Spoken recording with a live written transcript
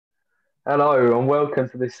Hello and welcome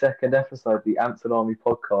to this second episode of the Ampthill Army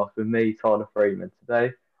podcast with me, Tyler Freeman.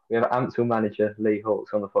 Today we have Ampthill manager Lee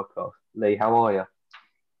Hawks on the podcast. Lee, how are you?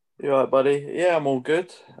 You all right, buddy? Yeah, I'm all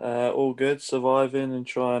good. All good. Surviving and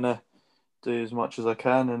trying to do as much as I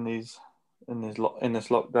can in this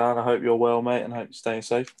lockdown. I hope you're well, mate, and I hope you're staying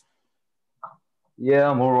safe.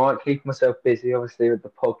 Yeah, I'm all right. Keeping myself busy, obviously, with the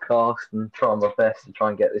podcast and trying my best to try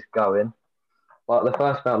and get this going. But the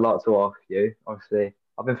first thing I'd like to ask you, obviously,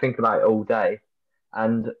 I've been thinking about it all day,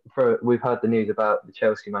 and we've heard the news about the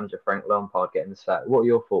Chelsea manager Frank Lampard getting the sack. What are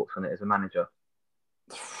your thoughts on it as a manager?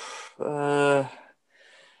 Uh,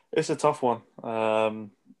 it's a tough one.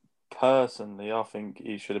 Personally, I think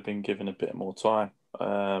he should have been given a bit more time.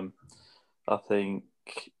 I think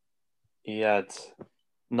he had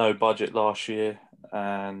no budget last year,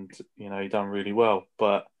 and he done really well.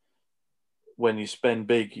 But when you spend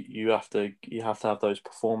big, you have to have those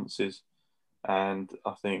performances. And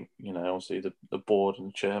I think obviously the board and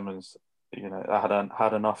the chairman's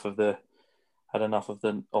had enough of the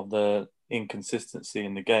inconsistency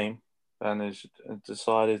in the game, and has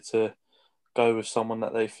decided to go with someone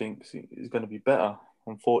that they think is going to be better.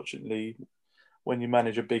 Unfortunately, when you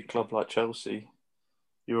manage a big club like Chelsea,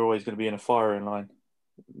 you're always going to be in a firing line,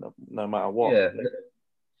 no matter what. Yeah,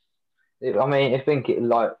 I mean, I think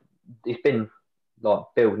it's been like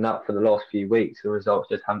building up for the last few weeks. The results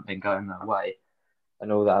just haven't been going their way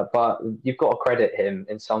and all that. But you've got to credit him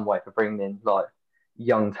in some way for bringing in like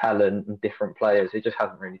young talent and different players. It just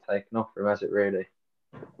hasn't really taken off for him, has it? Really?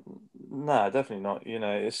 No, definitely not.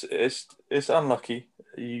 It's unlucky.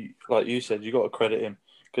 Like you said, you got to credit him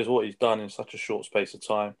because what he's done in such a short space of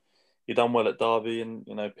time. He done well at Derby, and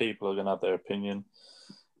people are going to have their opinion.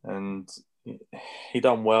 And he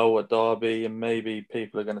done well at Derby, and maybe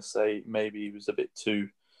people are going to say maybe he was a bit too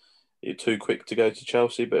quick to go to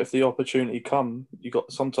Chelsea. But if the opportunity come,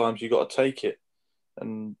 sometimes you got to take it,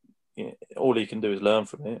 and all he can do is learn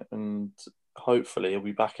from it, and hopefully he'll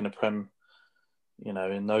be back in the Prem,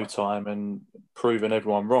 in no time, and proving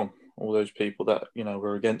everyone wrong. All those people that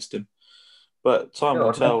were against him, but time Yeah, will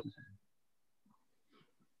I'd love tell. to.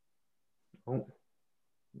 Oh,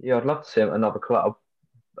 yeah, I'd love to see him at another club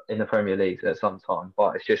in the Premier League at some time.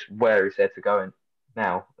 But it's just where is there to go in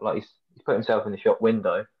now? Like he's put himself in the shop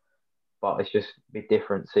window, but it's just be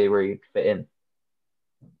different. See where he'd fit in.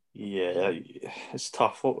 Yeah, it's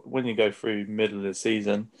tough when you go through middle of the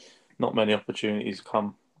season. Not many opportunities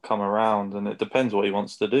come around, and it depends what he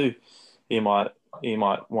wants to do. He might he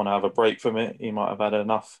might want to have a break from it. He might have had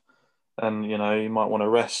enough, and he might want to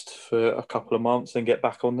rest for a couple of months and get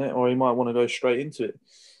back on it, or he might want to go straight into it.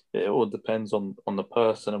 It all depends on the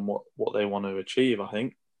person and what they want to achieve, I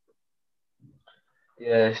think.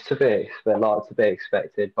 Yeah, it's to be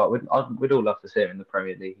expected, but we'd all love to see him in the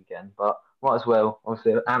Premier League again. But might as well,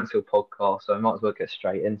 obviously, Ampthill podcast, so might as well get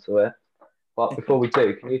straight into it. But before we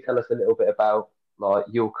do, can you tell us a little bit about like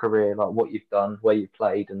your career, like what you've done, where you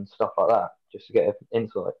played, and stuff like that, just to get an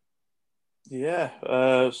insight? Yeah,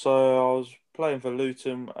 so I was playing for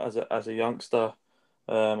Luton as a youngster.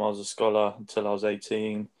 I was a scholar until I was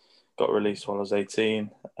 18. Got released while I was 18.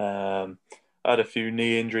 I had a few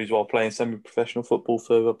knee injuries while playing semi-professional football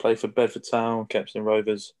for I played for Bedford Town, Kempston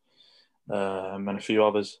Rovers, and a few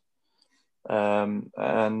others.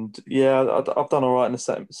 And yeah, I've done all right in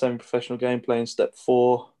the semi-professional game, playing step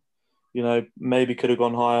four. Maybe could have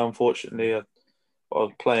gone higher. Unfortunately, I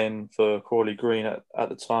was playing for Crawley Green at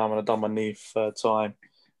the time, and I'd done my knee third time,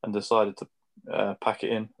 and decided to pack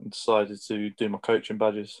it in and decided to do my coaching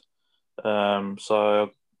badges.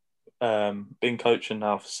 So been coaching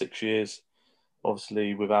now for 6 years.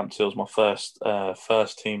 Obviously, with Ampthill, my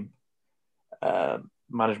first team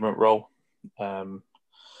management role. Um,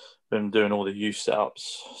 been doing all the youth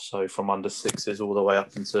setups, so from under sixes all the way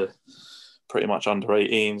up into pretty much under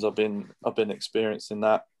 18s. I've been experiencing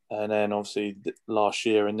that, and then obviously last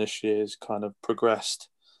year and this year's kind of progressed,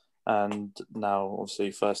 and now obviously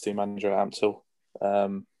first team manager at Ampthill.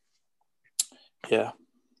 Um, yeah,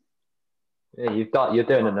 Yeah, you're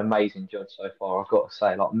doing an amazing job so far. I've got to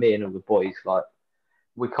say, like me and all the boys, like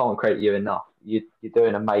we can't credit you enough. You're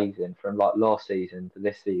doing amazing from like last season to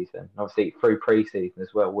this season. Obviously through pre-season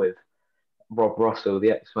as well with Rob Russell,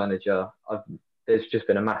 the ex-manager. There's just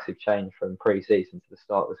been a massive change from pre-season to the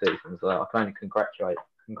start of the season. So I can only congratulate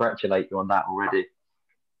you on that already.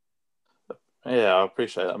 yeah, I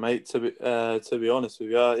appreciate that, mate. To be honest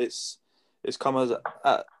with you, it's come as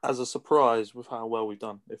a surprise with how well we've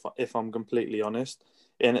done. If I'm completely honest,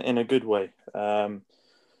 in a good way.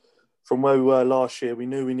 From where we were last year, we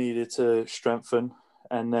knew we needed to strengthen,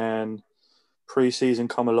 and then pre-season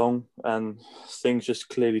come along, and things just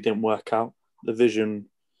clearly didn't work out. The vision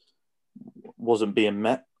wasn't being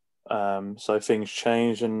met. So things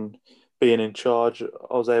changed, and being in charge,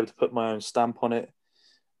 I was able to put my own stamp on it.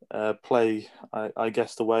 Play, I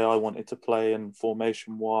guess, the way I wanted to play and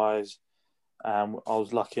formation wise. I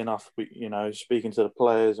was lucky enough, speaking to the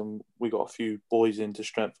players, and we got a few boys in to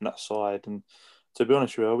strengthen that side. And to be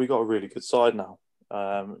honest with you, we got a really good side now.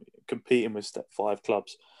 Competing with Step 5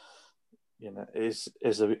 clubs, is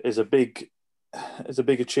a big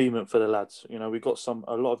achievement for the lads. We've got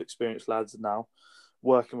a lot of experienced lads now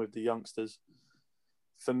working with the youngsters.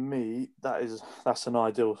 For me, that's an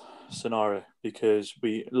ideal scenario, because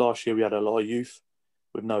last year we had a lot of youth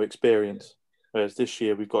with no experience, whereas this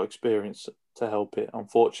year we've got experience to help it.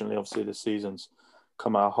 Unfortunately, obviously the season's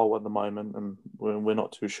come out whole at the moment, and we're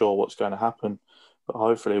not too sure what's going to happen. But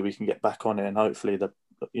hopefully we can get back on it, and hopefully the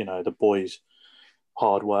boys'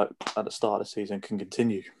 hard work at the start of the season can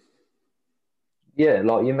continue. Yeah,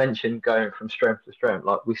 like you mentioned, going from strength to strength,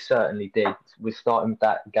 like we certainly did. We're starting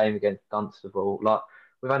that game against Dunstable. Like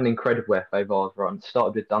we've had an incredible FA Vase run.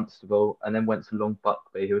 Started with Dunstable and then went to Long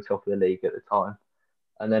Buckby, who were top of the league at the time,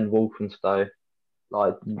 and then Walthamstow.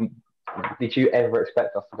 Like, did you ever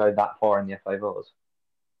expect us to go that far in the FA Vase?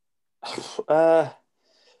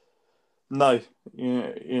 No,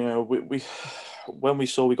 we when we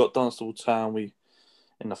saw we got Dunstable Town,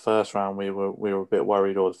 in the first round we were a bit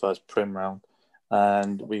worried, or the first Prim round,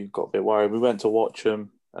 and we got a bit worried. We went to watch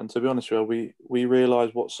them, and to be honest with you, we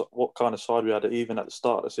realised what kind of side we had. Even at the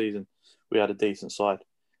start of the season, we had a decent side,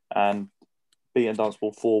 and beating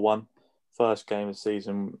Dunstable 4-1, first game of the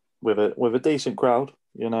season with a decent crowd.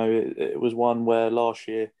 It was one where last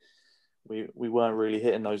year we weren't really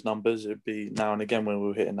hitting those numbers. It'd be now and again when we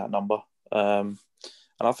were hitting that number. And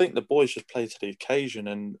I think the boys just played to the occasion,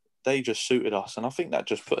 and they just suited us. And I think that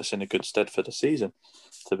just put us in a good stead for the season,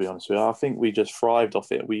 to be honest with you. I think we just thrived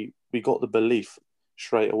off it. We got the belief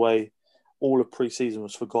straight away. All of pre-season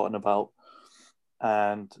was forgotten about,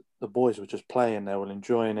 and the boys were just playing. They were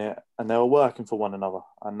enjoying it, and they were working for one another.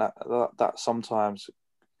 And that sometimes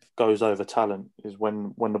goes over talent, is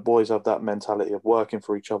when the boys have that mentality of working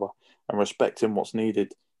for each other and respecting what's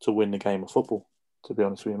needed to win the game of football, to be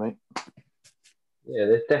honest with you, mate. Yeah,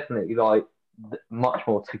 there's definitely much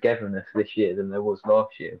more togetherness this year than there was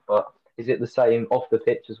last year. But is it the same off the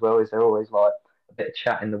pitch as well? Is there always a bit of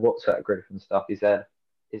chat in the WhatsApp group and stuff? Is there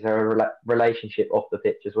a relationship off the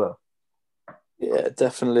pitch as well? Yeah,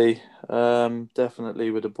 definitely.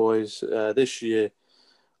 Definitely with the boys. This year,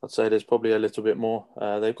 I'd say there's probably a little bit more.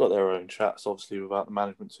 They've got their own chats, obviously, without the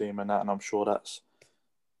management team and that, and I'm sure that's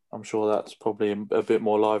probably a bit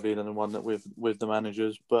more lively than the one that with the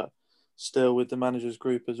managers. But still, with the managers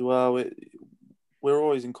group as well, we're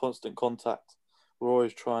always in constant contact. We're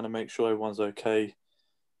always trying to make sure everyone's okay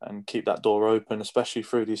and keep that door open, especially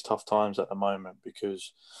through these tough times at the moment,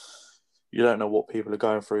 because you don't know what people are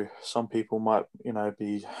going through. Some people might,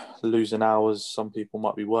 be losing hours. Some people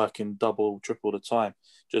might be working double, triple the time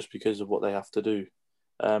just because of what they have to do.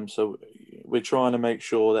 So we're trying to make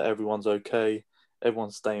sure that everyone's okay,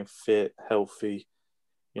 everyone's staying fit, healthy,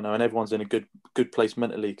 and everyone's in a good place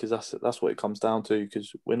mentally, because that's what it comes down to.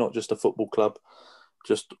 Because we're not just a football club,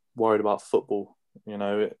 just worried about football.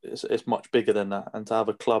 It's much bigger than that. And to have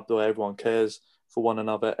a club where everyone cares for one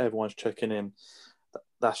another, everyone's checking in,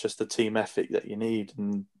 that's just the team ethic that you need,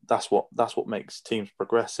 and that's what makes teams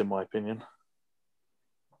progress, in my opinion.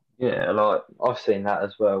 Yeah, like I've seen that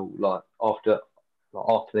as well. After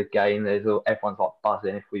the game, everyone's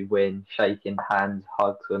buzzing if we win, shaking hands,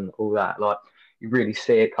 hugs, and all that. Like you really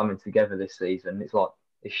see it coming together this season.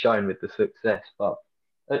 It's shown with the success. But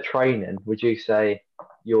at training, would you say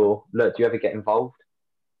do you ever get involved?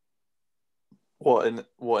 What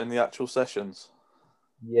in the actual sessions?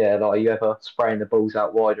 Yeah, like are you ever spraying the balls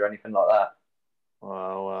out wide or anything like that?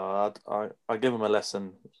 Well, I give them a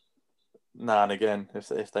lesson now and again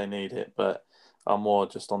if they need it, but I'm more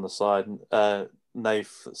just on the side.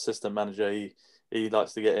 Nath, assistant manager, he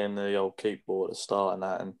likes to get in the old keep ball at the start and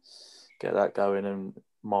that, and get that going. And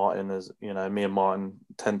Martin, me and Martin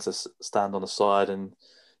tend to stand on the side and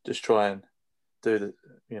just try and do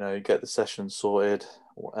get the session sorted.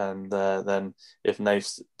 And then if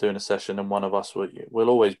Nate's doing a session and one of us will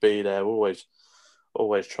always be there, we'll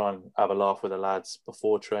always try and have a laugh with the lads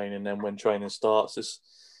before training. Then when training starts,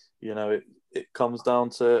 it comes down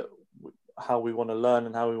to how we want to learn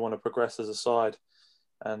and how we want to progress as a side.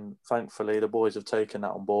 And thankfully, the boys have taken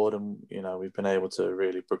that on board, and we've been able to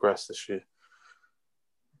really progress this year.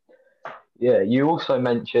 Yeah, you also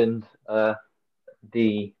mentioned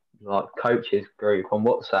the coaches group on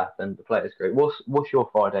WhatsApp and the players group. What's your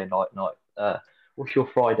Friday night? What's your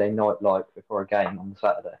Friday night like before a game on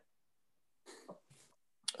Saturday?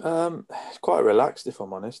 Quite relaxed, if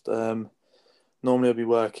I'm honest. Normally I'll be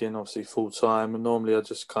working obviously full time, and normally I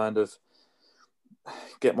just kind of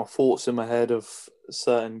get my thoughts in my head of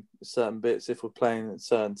certain bits. If we're playing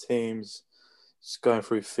certain teams, just going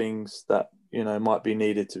through things that might be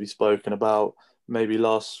needed to be spoken about. Maybe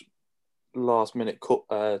last minute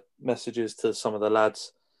messages to some of the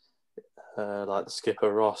lads, like the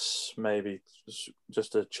skipper Ross. Maybe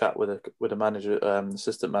just a chat with a manager,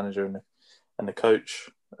 assistant manager, and the coach.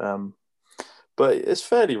 But it's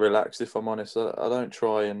fairly relaxed, if I'm honest. I don't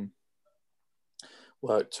try and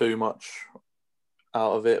work too much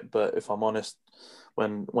out of it. But if I'm honest,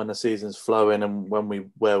 when the season's flowing and where we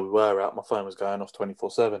were at, my phone was going off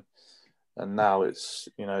 24/7, and now it's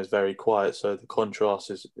very quiet. So the contrast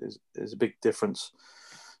is a big difference.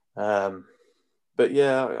 But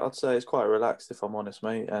yeah, I'd say it's quite relaxed, if I'm honest,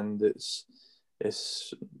 mate. And it's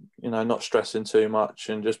not stressing too much,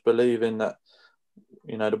 and just believing that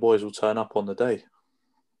the boys will turn up on the day.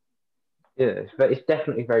 Yeah, it's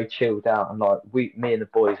definitely very chilled out, and like me and the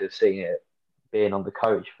boys have seen it being on the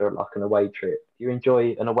coach for like an away trip. Do you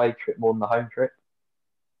enjoy an away trip more than the home trip?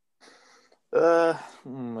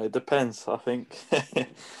 It depends, I think.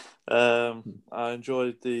 I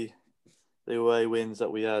enjoyed the away wins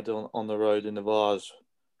that we had on the road in the Vase,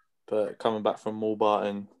 but coming back from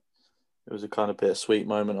Mulbarton, it was a kind of bittersweet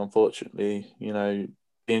moment, unfortunately.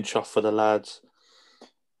 Being chuffed for the lads,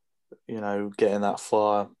 getting that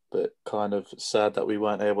far, but kind of sad that we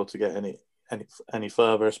weren't able to get any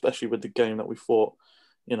further, especially with the game that we thought,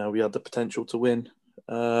 we had the potential to win.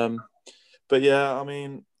 But yeah, I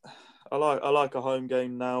mean, I like a home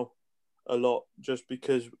game now a lot, just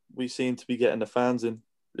because we seem to be getting the fans in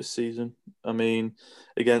this season. I mean,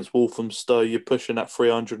 against Walthamstow, you're pushing that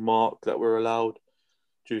 300 mark that we're allowed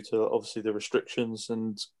due to obviously the restrictions,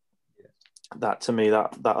 and that to me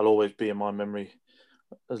that'll always be in my memory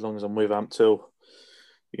as long as I'm with Ampthill.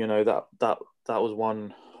 That was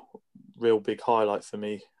one real big highlight for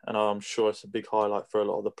me, and I'm sure it's a big highlight for a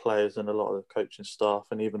lot of the players and a lot of the coaching staff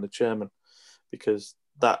and even the chairman, because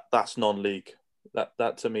that's non-league.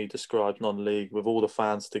 That to me describes non-league, with all the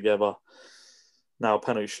fans together. Now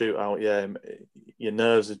penalty shootout, yeah, your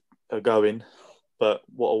nerves are going, but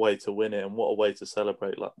what a way to win it, and what a way to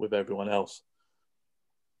celebrate like with everyone else.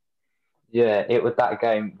 Yeah, that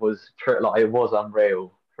game was like it was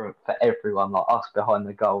unreal for everyone, like us behind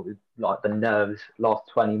the goal, like the nerves last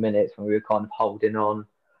 20 minutes when we were kind of holding on,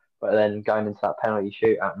 but then going into that penalty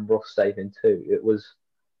shootout and Ross saving two, it was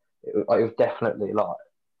definitely like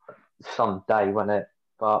some day, wasn't it?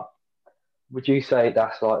 But would you say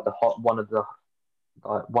that's like one of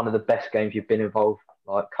the best games you've been involved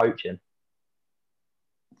like coaching?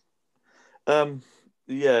 Um,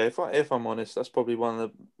 yeah, if I'm honest, that's probably one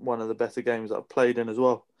of the better games that I've played in as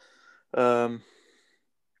well. Um,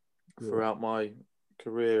 Yeah. Throughout my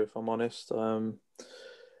career, if I'm honest,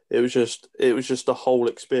 it was just the whole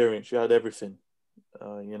experience. You had everything.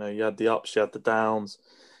 You had the ups, you had the downs,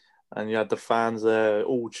 and you had the fans there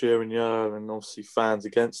all cheering you, and obviously fans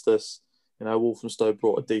against us. Walthamstow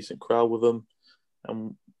brought a decent crowd with them,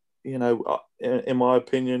 and in my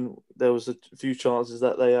opinion, there was a few chances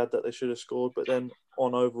that they had that they should have scored, but then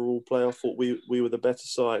on overall play, I thought we were the better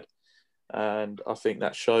side, and I think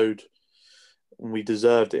that showed. We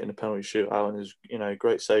deserved it in the penalty shootout, and there's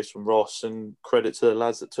great saves from Ross, and credit to the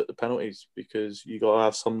lads that took the penalties, because you got to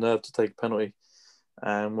have some nerve to take a penalty,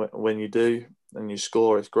 and when you do and you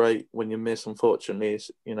score, it's great. When you miss, unfortunately,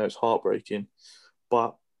 it's heartbreaking.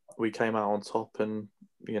 But we came out on top, and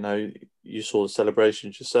you saw the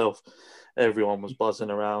celebrations yourself. Everyone was buzzing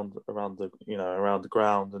around the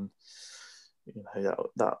ground, and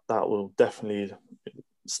that will definitely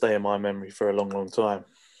stay in my memory for a long, long time.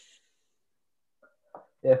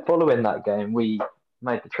 Yeah, following that game, we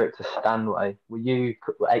made the trip to Stanway. Were you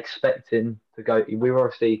expecting to go? We were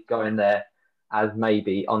obviously going there as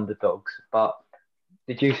maybe underdogs, but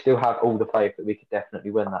did you still have all the faith that we could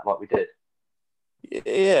definitely win that like we did?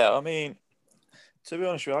 Yeah, I mean, to be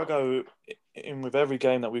honest with you, I go in with every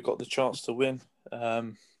game that we've got the chance to win.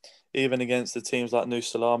 Even against the teams like New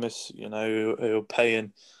Salamis, who are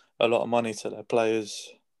paying a lot of money to their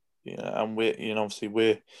players, and obviously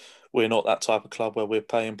we're not that type of club where we're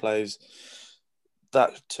paying players.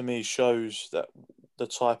 That to me shows that the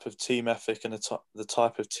type of team ethic and the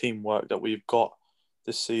type of teamwork that we've got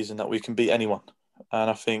this season, that we can beat anyone. And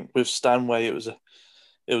I think with Stanway, it was a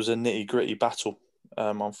nitty gritty battle.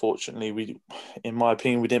 Unfortunately, in my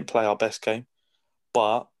opinion, we didn't play our best game,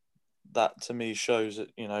 but that to me shows that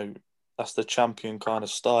that's the champion kind of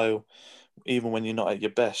style. Even when you're not at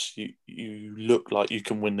your best, you look like you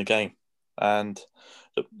can win the game. And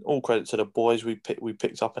all credit to the boys. We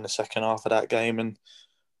picked up in the second half of that game, and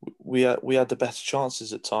we had the better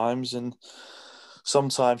chances at times. And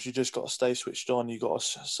sometimes you just got to stay switched on. You got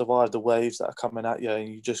to survive the waves that are coming at you, and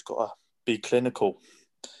you just got to be clinical.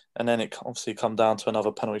 And then it obviously come down to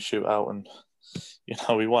another penalty shootout, and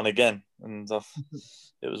we won again. And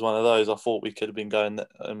it was one of those. I thought we could have been going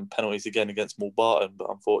penalties again against Mulbarton, but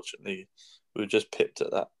unfortunately, we were just pipped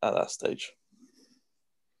at that stage.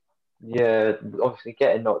 Yeah, obviously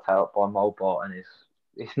getting knocked out by Mulbarton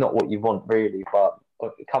it's not what you want really, but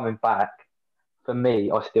coming back, for me,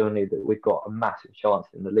 I still knew that we've got a massive chance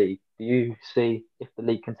in the league. Do you see, if the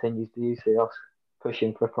league continues, do you see us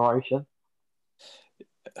pushing for promotion?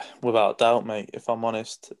 Without doubt, mate. If I'm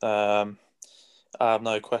honest, I have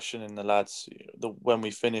no question in the lads. When we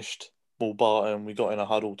finished Mulbarton, we got in a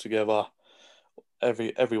huddle together.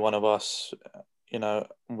 Every one of us, we're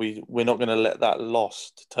not going to let that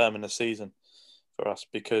loss determine the season for us,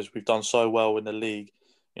 because we've done so well in the league.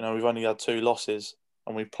 We've only had 2 losses,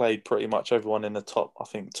 and we've played pretty much everyone in the top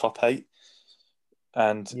 8.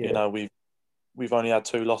 And Yeah, we've only had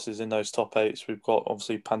 2 losses in those top 8s. We've got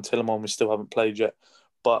obviously Pantilimon, we still haven't played yet,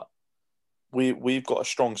 but we've got a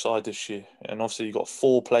strong side this year, and obviously you've got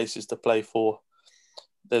 4 places to play for.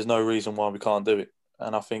 There's no reason why we can't do it.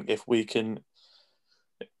 And I think if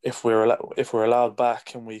we're allowed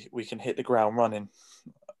back and we can hit the ground running,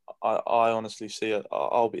 I honestly see it.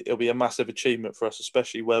 It'll be a massive achievement for us,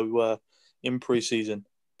 especially where we were in pre-season.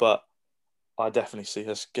 But I definitely see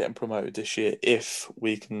us getting promoted this year if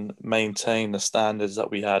we can maintain the standards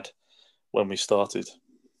that we had when we started.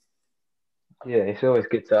 yeah, it's always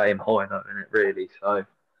good to aim high, though, isn't it? Really. So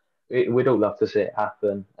we'd all love to see it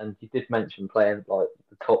happen. And you did mention playing like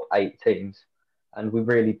the top 8 teams, and we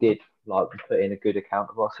really did like put in a good account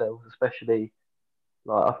of ourselves, especially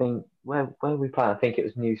like I think where we played, I think it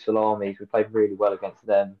was New Salamis. We played really well against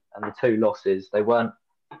them, and the 2 losses they weren't.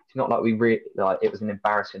 It's not like we really like it was an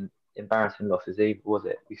embarrassing losses either, was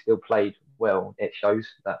it? We still played well. It shows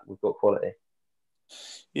that we've got quality.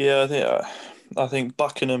 Yeah, I think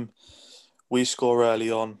Buckingham, we score early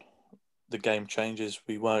on, the game changes.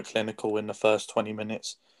 We weren't clinical in the first 20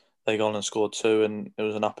 minutes. They gone and scored 2, and it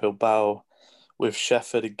was an uphill battle. With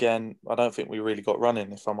Shefford again, I don't think we really got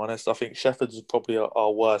running, if I'm honest. I think Shefford's probably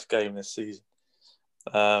our worst game this season.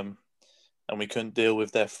 Um, and we couldn't deal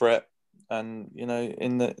with their threat. And,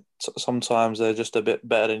 sometimes they're just a bit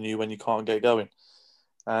better than you when you can't get going.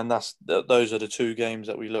 And those are the 2 games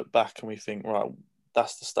that we look back and we think, right,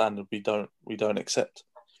 that's the standard we don't accept.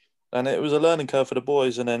 And it was a learning curve for the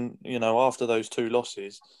boys. And then, after those 2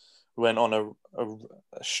 losses, we went on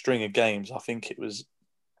a string of games. I think it was,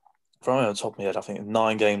 from the top of my head, I think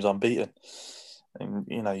 9 games unbeaten. And,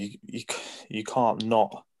 you can't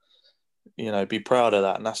not, be proud of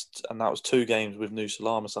that. And that was 2 games with New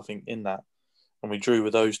Salamis, I think, in that. And we drew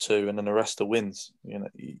with those 2, and then the rest are wins.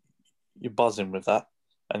 You're buzzing with that,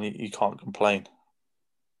 and you can't complain.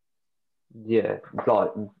 Yeah, like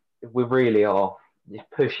we really are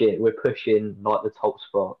pushing. We're pushing like the top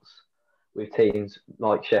spots with teams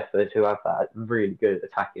like Sheffield who have that really good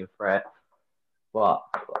attacking threat. But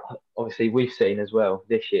obviously, we've seen as well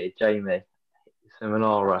this year, Jamie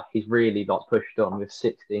Seminara, he's really like pushed on with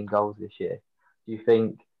 16 goals this year. Do you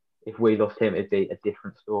think if we lost him, it'd be a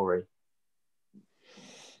different story?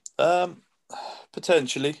 Um,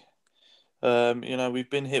 Potentially. We've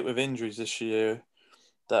been hit with injuries this year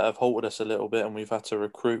that have halted us a little bit, and we've had to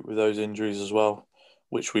recruit with those injuries as well,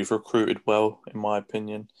 which we've recruited well, in my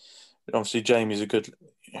opinion. Obviously, Jamie's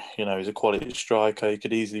he's a quality striker. He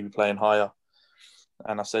could easily be playing higher.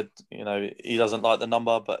 And I said, he doesn't like the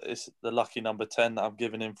number, but it's the lucky number 10 that I've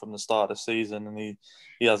given him from the start of the season, and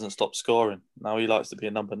he hasn't stopped scoring. Now he likes to be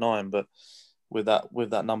a number 9, but with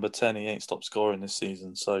that number 10, he ain't stopped scoring this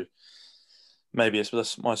season. So maybe it's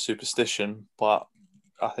just my superstition, but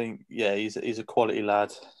I think, yeah, he's a quality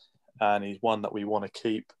lad, and he's one that we want to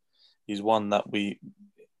keep. He's one that we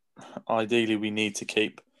ideally we need to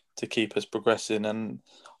keep us progressing, and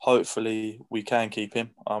hopefully we can keep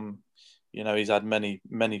him. He's had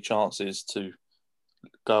many chances to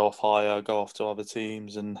go off higher, go off to other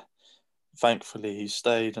teams, and thankfully he's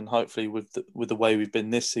stayed. And hopefully with the way we've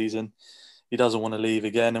been this season, he doesn't want to leave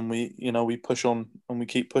again, and we push on and we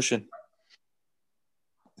keep pushing.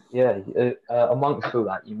 Yeah, amongst all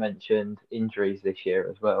that, you mentioned injuries this year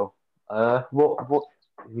as well. What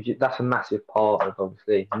would you, that's a massive part of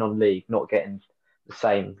obviously non-league not getting the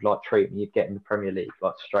same like treatment you'd get in the Premier League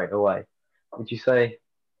like straight away. Would you say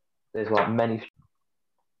there's like many?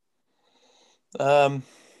 Um,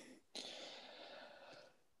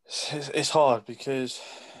 it's hard because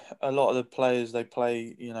a lot of the players, they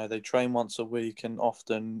play, they train once a week, and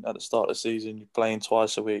often at the start of the season you're playing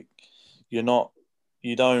twice a week. You don't,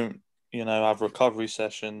 have recovery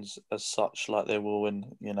sessions as such like they will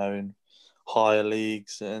in higher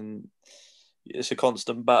leagues, and it's a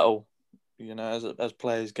constant battle. As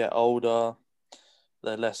players get older,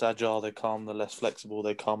 they're less agile they come, the less flexible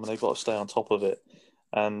they come, and they've got to stay on top of it.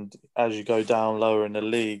 And as you go down lower in the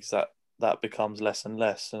leagues, that becomes less and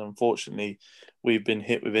less. And unfortunately, we've been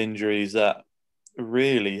hit with injuries that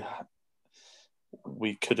really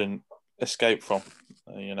we couldn't escape from.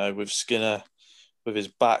 With Skinner, with his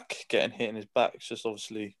back, getting hit in his back, it's just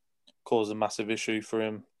obviously caused a massive issue for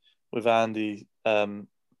him. With Andy,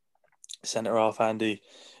 centre half Andy,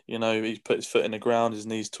 he's put his foot in the ground, his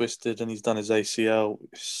knee's twisted, and he's done his ACL.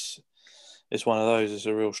 It's one of those. It's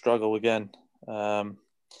a real struggle again. And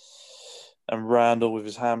Randall with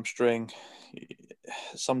his hamstring.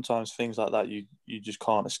 Sometimes things like that you just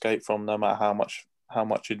can't escape from, no matter how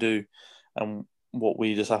much you do. And what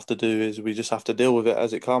we just have to do is we just have to deal with it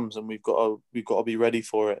as it comes, and we've got to be ready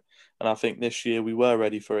for it. And I think this year we were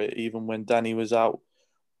ready for it. Even when Danny was out,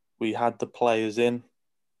 we had the players in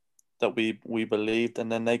that we believed,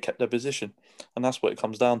 and then they kept their position. And that's what it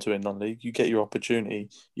comes down to in non-league. You get your opportunity,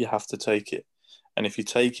 you have to take it. And if you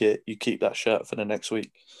take it, you keep that shirt for the next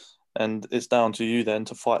week. And it's down to you then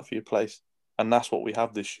to fight for your place. And that's what we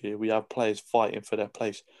have this year. We have players fighting for their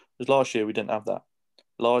place. Because last year we didn't have that.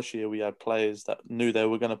 Last year we had players that knew they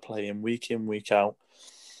were going to play in, week out,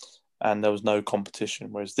 and there was no competition.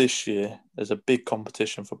 Whereas this year, there's a big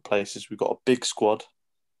competition for places. We've got a big squad,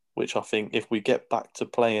 which I think if we get back to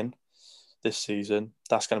playing this season,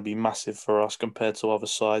 that's going to be massive for us compared to other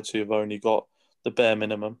sides who have only got the bare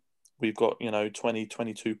minimum. We've got, 20,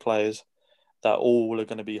 22 players that all are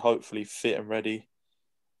going to be hopefully fit and ready.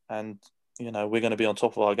 And, we're going to be on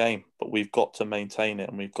top of our game, but we've got to maintain it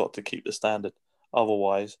and we've got to keep the standard.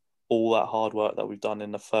 Otherwise, all that hard work that we've done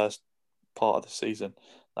in the first part of the season,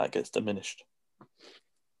 that gets diminished.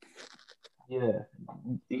 Yeah,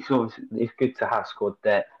 it's good to have squad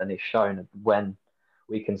depth, and it's shown when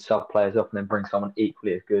we can sub players off and then bring someone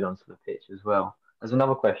equally as good onto the pitch as well. There's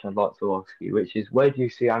another question I'd like to ask you, which is where do you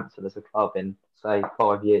see Ampthill as a club in, say,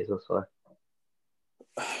 5 years or so?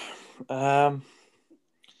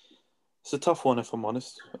 It's a tough one, if I'm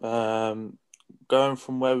honest. Going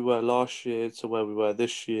from where we were last year to where we were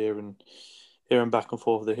this year, and hearing back and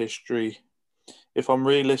forth the history, if I'm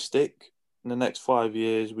realistic, in the next 5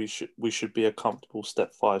 years we should be a comfortable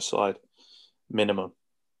step 5 side minimum.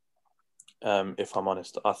 If I'm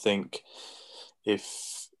honest, I think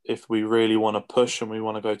if we really want to push and we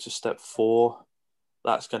want to go to step 4,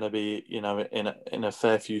 that's going to be in a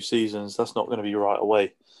fair few seasons. That's not going to be right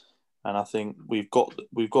away. And I think we've got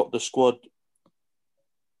the squad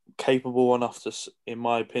capable enough to, in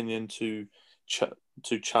my opinion, to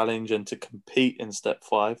challenge and to compete in step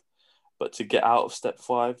 5. But to get out of step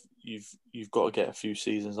 5, you've got to get a few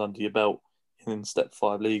seasons under your belt in step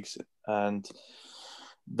 5 leagues, and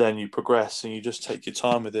then you progress and you just take your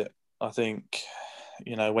time with it. I think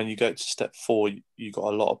when you go to step 4, you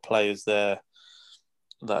got a lot of players there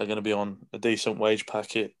that are going to be on a decent wage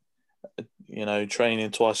packet,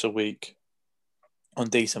 training twice a week on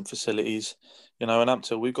decent facilities. In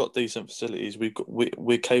Ampthill, we've got decent facilities.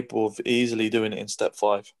 We're capable of easily doing it in step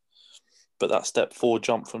 5. But that step 4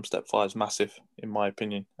 jump from step 5 is massive, in my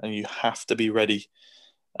opinion, and you have to be ready.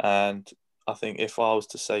 And I think if I was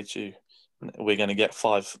to say to you, we're going to get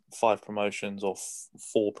five promotions or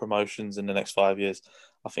 4 promotions in the next 5 years,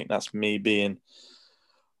 I think that's me being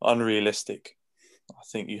unrealistic. I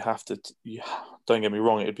think you have to. Don't get me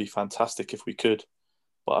wrong; it'd be fantastic if we could,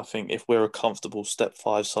 but I think if we're a comfortable step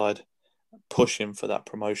 5 side, pushing for that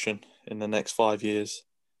promotion in the next 5 years,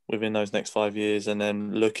 within those next 5 years, and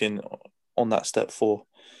then looking on that step 4,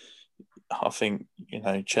 I think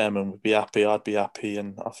chairman would be happy, I'd be happy,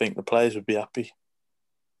 and I think the players would be happy.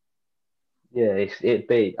 Yeah, it'd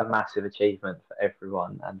be a massive achievement for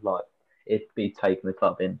everyone, and it'd be taking the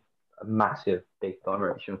club in a massive, big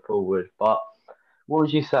direction forward. But what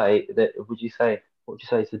would you say what would you say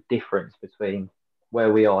is the difference between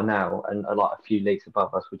where we are now and like a few leagues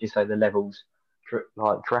above us? Would you say the levels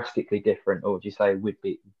drastically different, or would you say we'd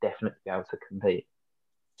be definitely be able to compete?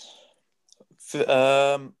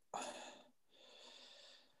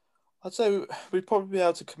 I'd say we'd probably be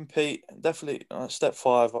able to compete. Definitely, step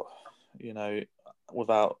 5.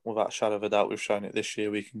 Without shadow of a doubt, we've shown it this year.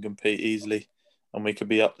 We can compete easily, and we could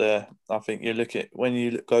be up there. I think you look at when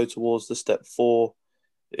you go towards the step 4,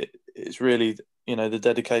 it's really the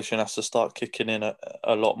dedication has to start kicking in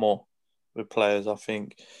a lot more with players. I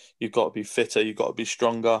think you've got to be fitter, you've got to be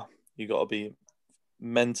stronger, you've got to be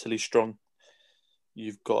mentally strong.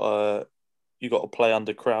 You've got to play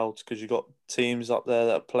under crowds because you've got teams up there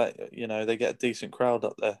that play. They get a decent crowd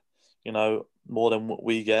up there. More than what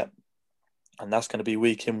we get, and that's going to be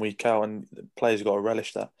week in, week out, and the players have got to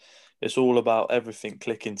relish that. It's all about everything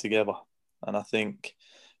clicking together, and I think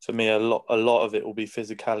for me, a lot of it will be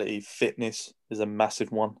physicality. Fitness is a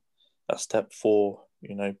massive one. That's step 4.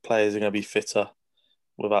 Players are going to be fitter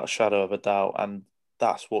without a shadow of a doubt, and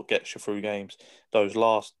that's what gets you through games. Those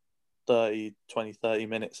last 30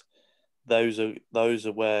 minutes, those are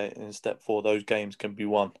where in step 4 those games can be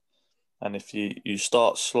won. And if you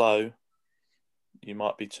start slow, you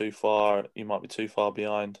might be too far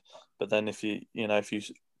behind. But then if you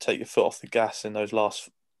take your foot off the gas in that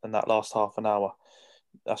last half an hour,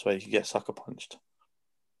 that's where you can get sucker punched.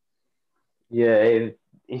 Yeah,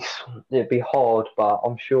 it'd be hard, but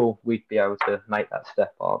I'm sure we'd be able to make that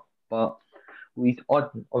step up. But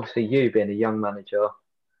obviously you being a young manager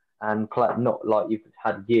and not like you've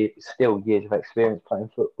had years of experience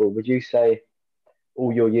playing football. Would you say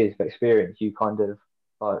all your years of experience, you kind of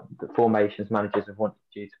like the formations managers have wanted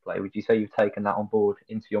you to play? Would you say you've taken that on board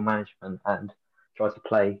into your management and tried to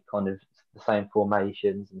play kind of the same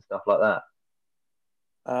formations and stuff like that?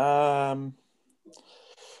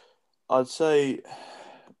 I'd say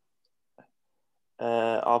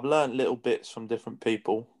I've learned little bits from different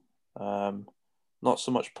people. Not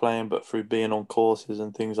so much playing, but through being on courses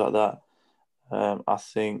and things like that. I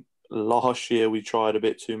think last year we tried a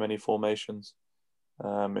bit too many formations,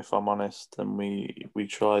 if I'm honest, and we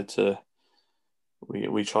tried a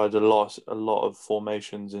lot of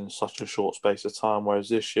formations in such a short space of time. Whereas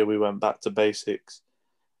this year we went back to basics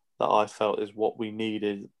that I felt is what we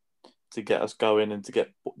needed to get us going and to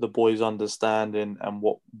get the boys understanding and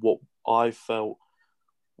what I felt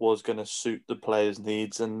was going to suit the players'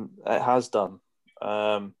 needs, and it has done.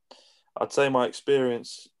 I'd say my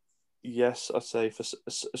experience, yes, I'd say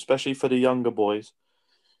especially for the younger boys,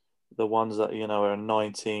 the ones that are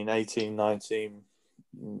 19, 18, 19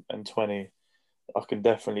 and 20, I can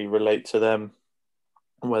definitely relate to them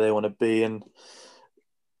where they want to be, and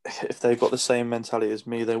if they've got the same mentality as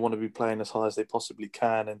me, they want to be playing as high as they possibly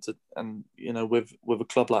can. And with a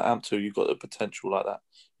club like Ampthill, you've got the potential like that.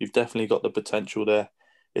 You've definitely got the potential there.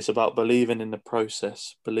 It's about believing in the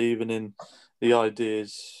process, believing in the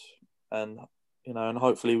ideas, and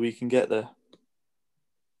hopefully we can get there.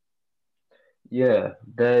 Yeah,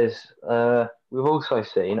 we've also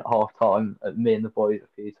seen at half time, me and the boys a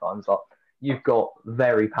few times, like you've got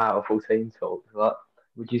very powerful team talk. Like,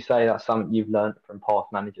 would you say that's something you've learnt from past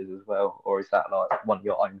managers as well, or is that like one of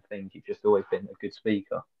your own things? You've just always been a good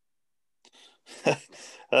speaker.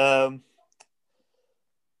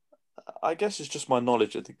 I guess it's just my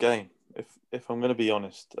knowledge of the game. If I'm going to be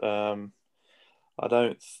honest, I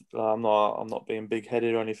don't. I'm not being big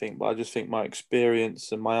headed or anything, but I just think my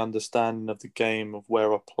experience and my understanding of the game, of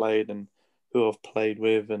where I've played and who I've played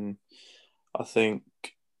with, and I think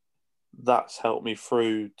that's helped me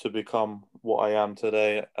through to become what I am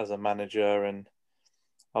today as a manager. And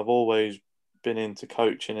I've always been into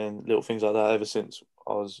coaching and little things like that ever since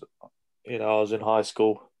I was in high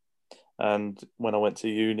school. And when I went to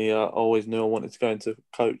uni, I always knew I wanted to go into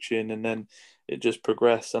coaching, and then it just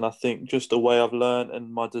progressed. And I think just the way I've learned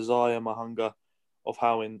and my desire, my hunger of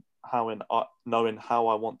knowing how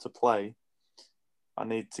I want to play, I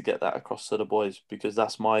need to get that across to the boys because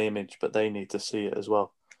that's my image, but they need to see it as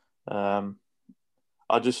well.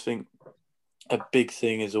 I just think a big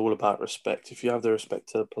thing is all about respect. If you have the respect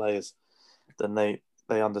to the players, then they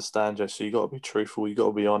understand you. So you got to be truthful. You got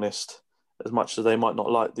to be honest. As much as they might not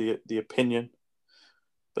like the opinion,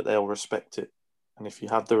 but they'll respect it. And if you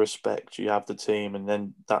have the respect, you have the team, and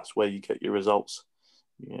then that's where you get your results.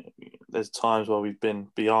 There's times where we've been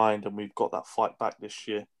behind and we've got that fight back this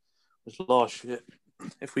year. Because last year,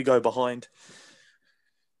 if we go behind,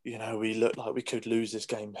 we look like we could lose this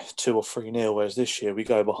game 2 or 3-0, whereas this year we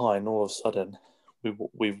go behind and all of a sudden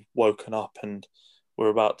we've woken up and we're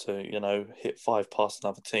about to, hit 5 past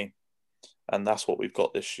another team. And that's what we've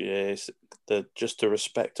got this year is just the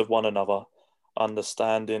respect of one another,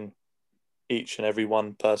 understanding each and every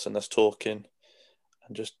one person that's talking,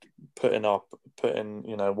 and just putting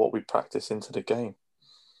what we practice into the game.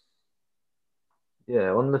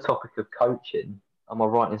 Yeah, on the topic of coaching, am I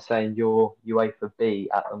right in saying you're UEFA B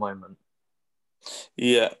at the moment?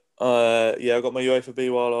 Yeah, I got my UEFA B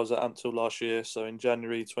while I was at Ampthill last year. So in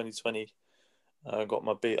January 2020, I got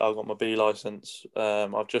my B license.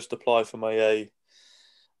 I've just applied for my A.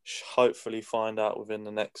 Hopefully, find out within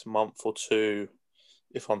the next month or 2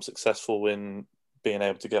 if I'm successful in being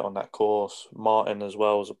able to get on that course. Martin as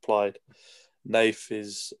well has applied. Nath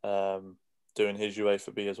is doing his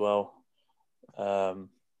UEFA B as well.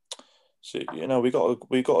 So we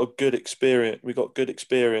got a good experience. We got good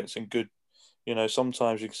experience and good.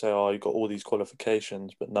 Sometimes you can say, "Oh, you got all these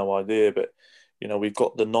qualifications, but no idea." But we've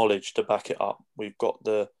got the knowledge to back it up. We've got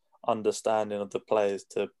the understanding of the players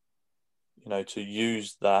to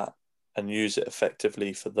use that and use it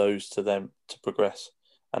effectively for those to them to progress.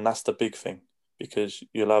 And that's the big thing, because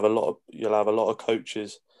you'll have a lot of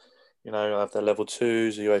coaches, have their level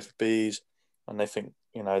 2s, the UEFA Bs, and they think,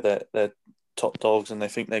 they're top dogs and they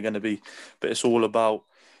think they're going to be, but it's all about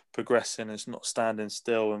progressing. It's not standing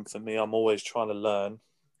still. And for me, I'm always trying to learn,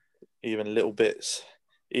 even little bits,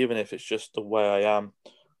 even if it's just the way I am.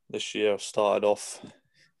 This year I've started off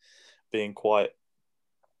being quite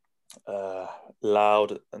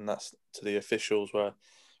loud, and that's to the officials, where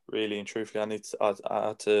really and truthfully I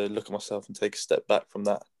had to look at myself and take a step back from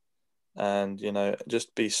that, and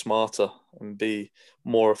just be smarter and be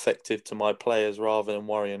more effective to my players rather than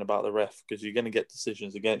worrying about the ref, because you're going to get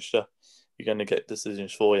decisions against you, you're going to get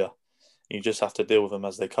decisions for you. You just have to deal with them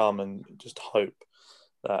as they come and just hope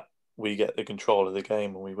that we get the control of the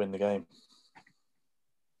game and we win the game.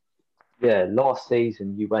 Yeah, last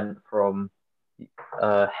season you went from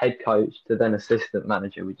head coach to then assistant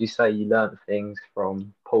manager. Would you say you learnt things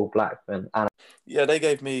from Paul Blackman? And yeah, they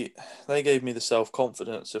gave me the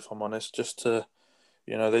self-confidence, if I'm honest, just to,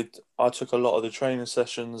 I took a lot of the training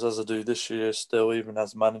sessions, as I do this year still, even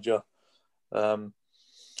as manager. But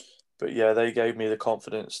yeah, they gave me the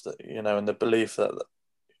confidence that, and the belief that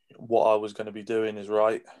what I was going to be doing is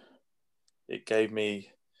right. It gave me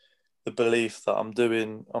the belief that I'm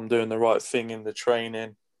doing the right thing in the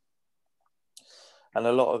training. And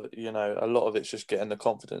a lot of it's just getting the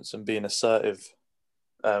confidence and being assertive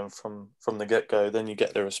from the get-go. Then you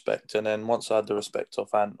get the respect. And then once I had the respect of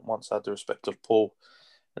Paul,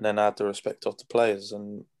 and then I had the respect of the players,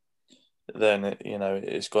 and then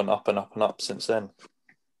it's gone up and up and up since then.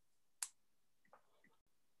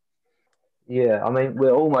 yeah, I mean,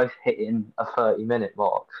 we're almost hitting a 30-minute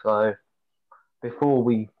mark. So before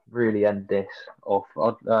we really end this off,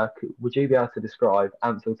 would you be able to describe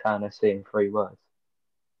Ampthill Town FC in 3 words?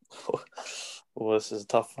 Well, this is a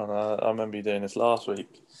tough one. I remember you doing this last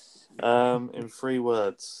week. In 3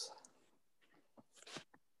 words.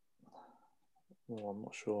 Oh, I'm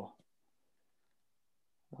not sure.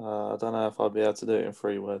 I don't know if I'll be able to do it in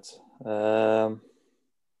 3 words. Go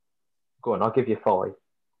on, I'll give you 5.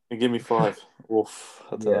 Give me 5. Oof,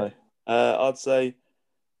 I don't know. I'd say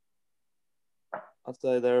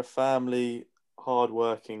they're a family,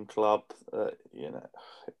 hard-working club.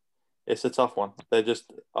 It's a tough one. They're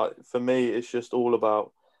just, for me, it's just all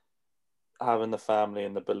about having the family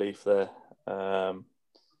and the belief there. And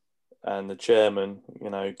the chairman,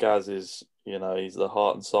 Gaz is, he's the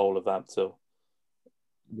heart and soul of Ampthill.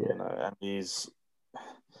 Yeah. And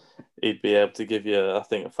he'd be able to give you, I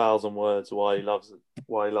think, 1,000 words why he loves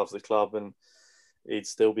the club, and he'd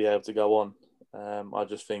still be able to go on. I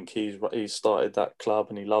just think he's started that club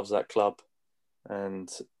and he loves that club, and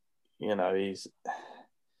he's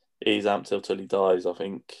Ampthill till he dies, I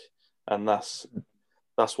think, and that's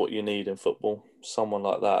what you need in football. Someone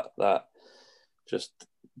like that just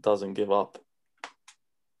doesn't give up.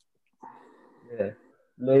 Yeah,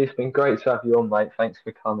 Lee, it's been great to have you on, mate. Thanks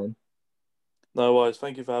for coming. No worries.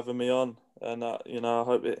 Thank you for having me on, and I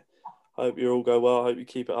hope you all go well. I hope you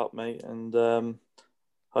keep it up, mate, and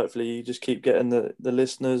hopefully you just keep getting the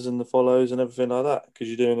listeners and the follows and everything like that, because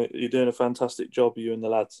you're doing a fantastic job, you and the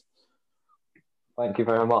lads. Thank you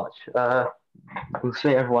very much. We'll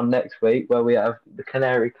see everyone next week, where we have the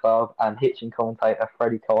Canary Club and Hitchin commentator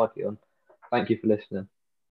Freddie Cardi on. Thank you for listening.